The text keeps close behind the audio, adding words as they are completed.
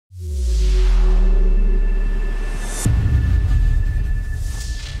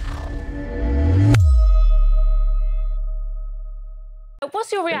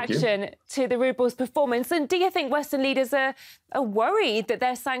What's your Thank you. reaction to the ruble's performance? And do you think Western leaders are worried that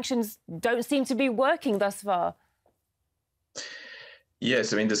their sanctions don't seem to be working thus far?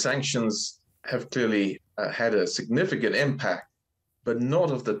 Yes, I mean, the sanctions have clearly had a significant impact, but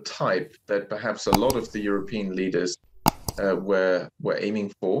not of the type that perhaps a lot of the European leaders were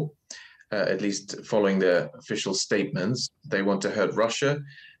aiming for, at least following their official statements. They want to hurt Russia,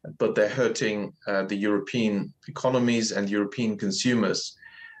 but they're hurting the European economies and European consumers.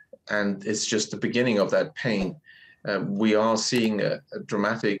 And it's just the beginning of that pain. We are seeing a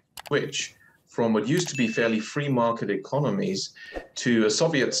dramatic switch from what used to be fairly free market economies to a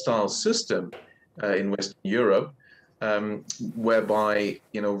Soviet-style system in Western Europe, whereby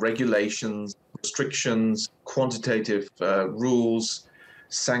regulations, restrictions, quantitative rules,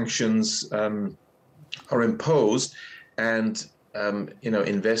 sanctions are imposed, and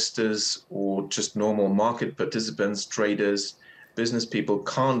investors or just normal market participants, traders, business people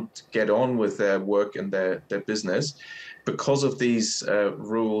can't get on with their work and their business because of these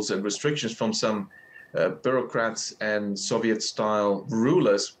rules and restrictions from some bureaucrats and Soviet-style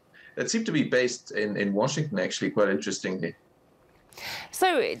rulers that seem to be based in Washington, actually, quite interestingly.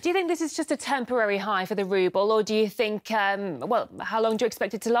 So do you think this is just a temporary high for the ruble, or do you think, well, how long do you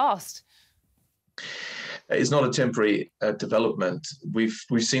expect it to last? It's not a temporary development. We've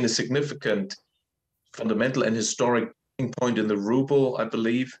seen a significant fundamental and historic point in the ruble, I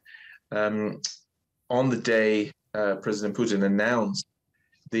believe. On the day President Putin announced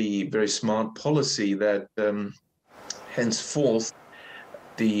the very smart policy that henceforth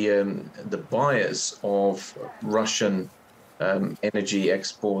the buyers of Russian energy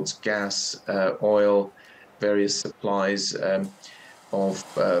exports, gas, oil, various supplies of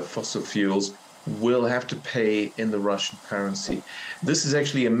fossil fuels will have to pay in the Russian currency. This is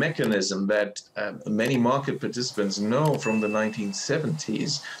actually a mechanism that many market participants know from the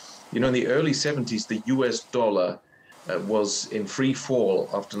 1970s. In the early 70s, the US dollar was in free fall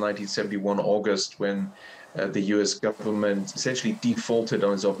after 1971 August, when the US government essentially defaulted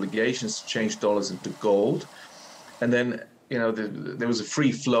on its obligations to change dollars into gold. And then, there was a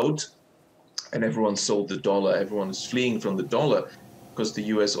free float and everyone sold the dollar. Everyone was fleeing from the dollar because the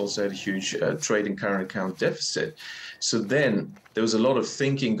US also had a huge trade and current account deficit. So then there was a lot of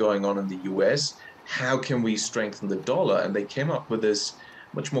thinking going on in the US. How can we strengthen the dollar? And they came up with this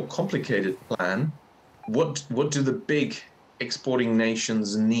much more complicated plan. What do the big exporting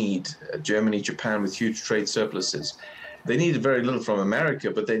nations need? Germany, Japan, with huge trade surpluses. They needed very little from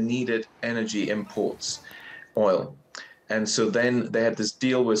America, but they needed energy imports, oil. And so then they had this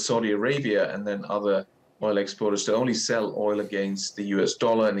deal with Saudi Arabia and then other oil exporters to only sell oil against the US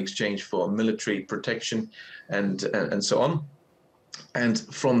dollar in exchange for military protection and so on. And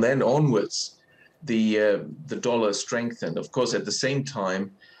from then onwards, the dollar strengthened. Of course, at the same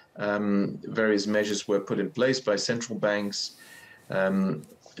time, various measures were put in place by central banks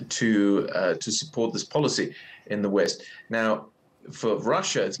to support this policy in the West. Now, for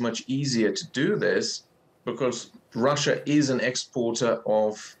Russia, it's much easier to do this because Russia is an exporter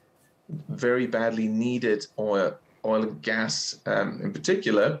of very badly needed oil and gas in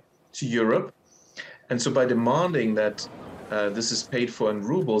particular to Europe. And so by demanding that this is paid for in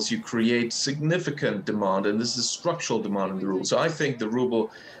rubles, you create significant demand, and this is structural demand in the ruble. So I think the ruble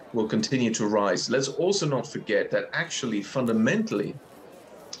will continue to rise. Let's also not forget that actually fundamentally,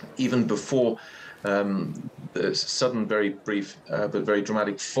 even before the sudden, very brief but very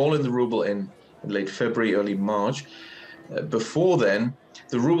dramatic fall in the ruble in late February, early March, before then,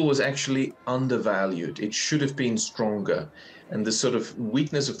 the ruble was actually undervalued. It should have been stronger. And the sort of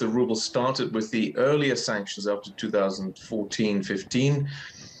weakness of the ruble started with the earlier sanctions after 2014-15.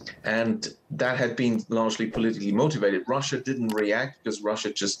 And that had been largely politically motivated. Russia didn't react because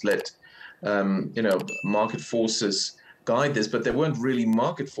Russia just let, market forces guide this. But there weren't really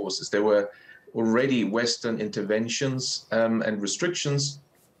market forces. There were already Western interventions and restrictions.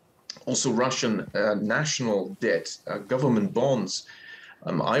 Also, Russian national debt, government bonds,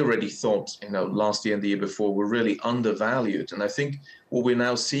 I already thought, last year and the year before were really undervalued. And I think what we're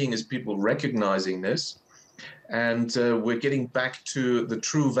now seeing is people recognizing this. And we're getting back to the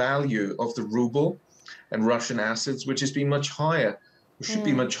true value of the ruble and Russian assets, which has been much higher, or should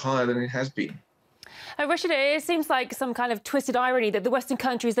be much higher than it has been. Rashid, it seems like some kind of twisted irony that the Western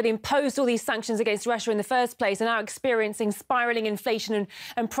countries that imposed all these sanctions against Russia in the first place are now experiencing spiralling inflation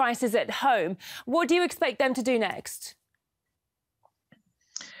and prices at home. What do you expect them to do next?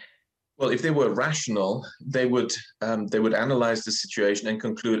 Well, if they were rational, they would analyze the situation and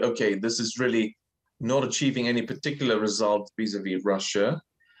conclude, okay, this is really not achieving any particular result vis-a-vis Russia.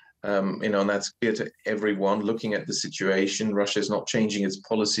 And that's clear to everyone looking at the situation. Russia is not changing its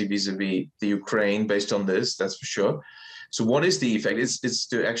policy vis-a-vis the Ukraine based on this, that's for sure. So what is the effect? It's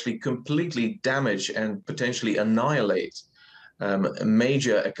to actually completely damage and potentially annihilate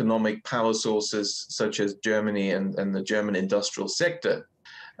major economic power sources such as Germany and the German industrial sector.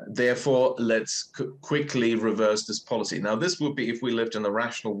 Therefore, let's quickly reverse this policy. Now, this would be if we lived in a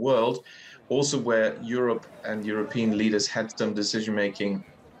rational world, also where Europe and European leaders had some decision-making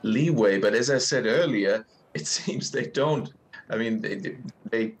leeway. But as I said earlier, it seems they don't. I mean,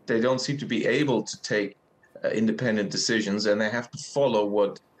 they don't seem to be able to take independent decisions, and they have to follow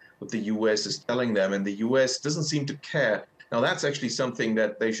what the US is telling them. And the US doesn't seem to care. Now, that's actually something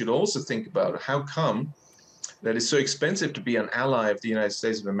that they should also think about. How come that it's so expensive to be an ally of the United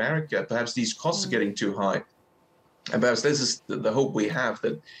States of America? Perhaps these costs are getting too high. And perhaps this is the hope we have,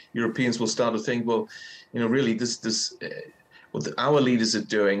 that Europeans will start to think, well, really what our leaders are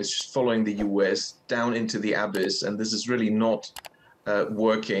doing is just following the US down into the abyss, and this is really not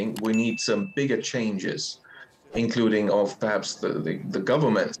working. We need some bigger changes, including of perhaps the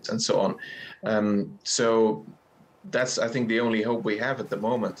government and so on. So that's, I think, the only hope we have at the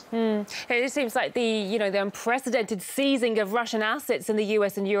moment. It seems like the unprecedented seizing of Russian assets in the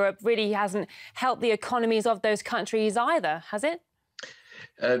US and Europe really hasn't helped the economies of those countries either, has it?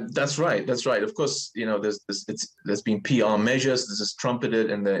 That's right. That's right. Of course, there's been PR measures. This is trumpeted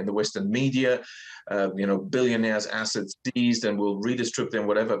in the Western media. Billionaires' assets seized, and we'll redistribute them,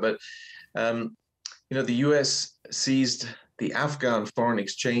 whatever. But the US seized the Afghan foreign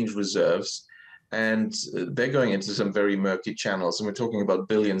exchange reserves, and they're going into some very murky channels. And we're talking about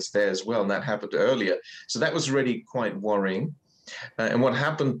billions there as well, and that happened earlier. So that was really quite worrying. And what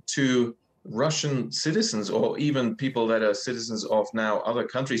happened to Russian citizens, or even people that are citizens of now other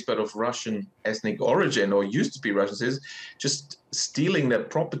countries, but of Russian ethnic origin, or used to be Russian citizens, just stealing their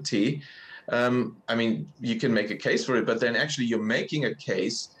property. I mean, you can make a case for it, but then actually you're making a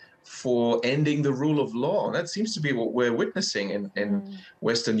case for ending the rule of law. And that seems to be what we're witnessing in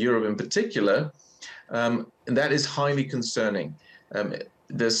Western Europe in particular. And that is highly concerning.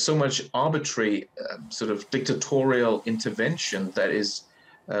 There's so much arbitrary sort of dictatorial intervention that is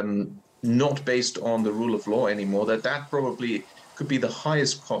not based on the rule of law anymore, that probably could be the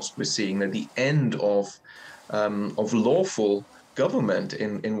highest cost we're seeing, at the end of lawful government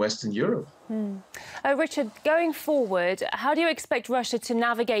in Western Europe. Richard, going forward, how do you expect Russia to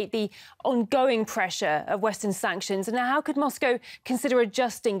navigate the ongoing pressure of Western sanctions, and how could Moscow consider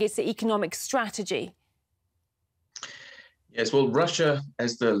adjusting its economic strategy? Yes, well, Russia,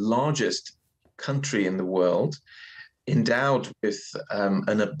 as the largest country in the world, endowed with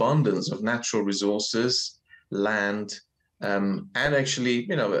an abundance of natural resources, land, and actually,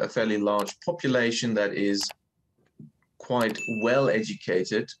 a fairly large population that is quite well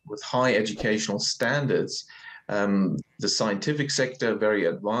educated, with high educational standards, the scientific sector very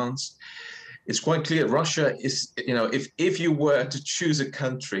advanced. It's quite clear Russia is, if you were to choose a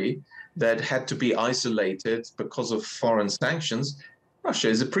country that had to be isolated because of foreign sanctions, Russia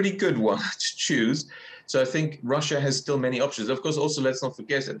is a pretty good one to choose. So I think Russia has still many options. Of course, also let's not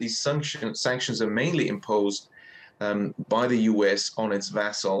forget that these sanctions are mainly imposed by the US on its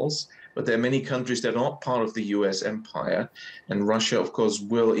vassals, but there are many countries that are not part of the US empire, and Russia, of course,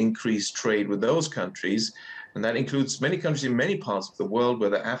 will increase trade with those countries, and that includes many countries in many parts of the world,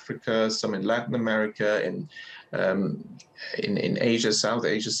 whether Africa, some in Latin America, in Asia, South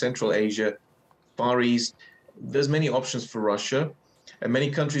Asia, Central Asia, Far East. There's many options for Russia, and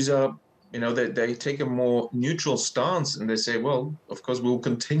many countries are, they take a more neutral stance, and they say, well, of course, we'll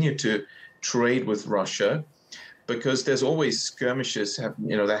continue to trade with Russia, because there's always skirmishes.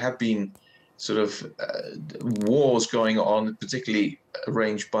 There have been sort of wars going on, particularly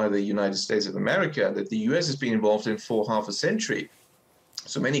arranged by the United States of America, that the US has been involved in for half a century.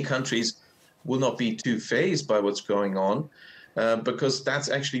 So many countries will not be too fazed by what's going on, because that's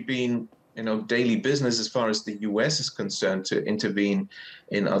actually been, daily business as far as the US is concerned, to intervene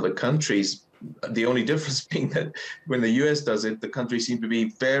in other countries. The only difference being that when the US does it, the countries seem to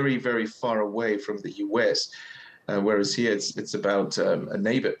be very, very far away from the US. Whereas here it's about a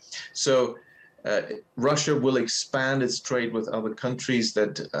neighbor. So Russia will expand its trade with other countries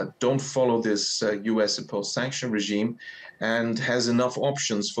that don't follow this US-imposed sanction regime, and has enough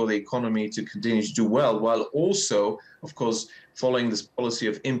options for the economy to continue to do well, while also, of course, following this policy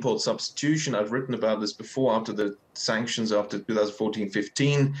of import substitution. I've written about this before, after the sanctions, after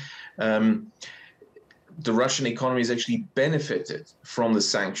 2014-15. The Russian economy has actually benefited from the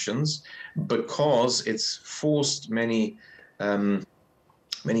sanctions, because it's forced many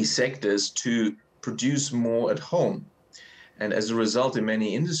sectors to produce more at home. And as a result, in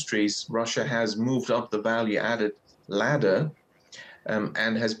many industries, Russia has moved up the value-added ladder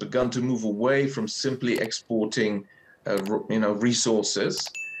and has begun to move away from simply exporting, resources,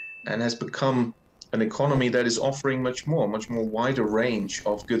 and has become an economy that is offering much more wider range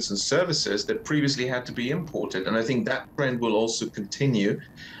of goods and services that previously had to be imported. And I think that trend will also continue,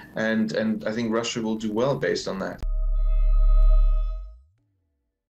 and I think Russia will do well based on that.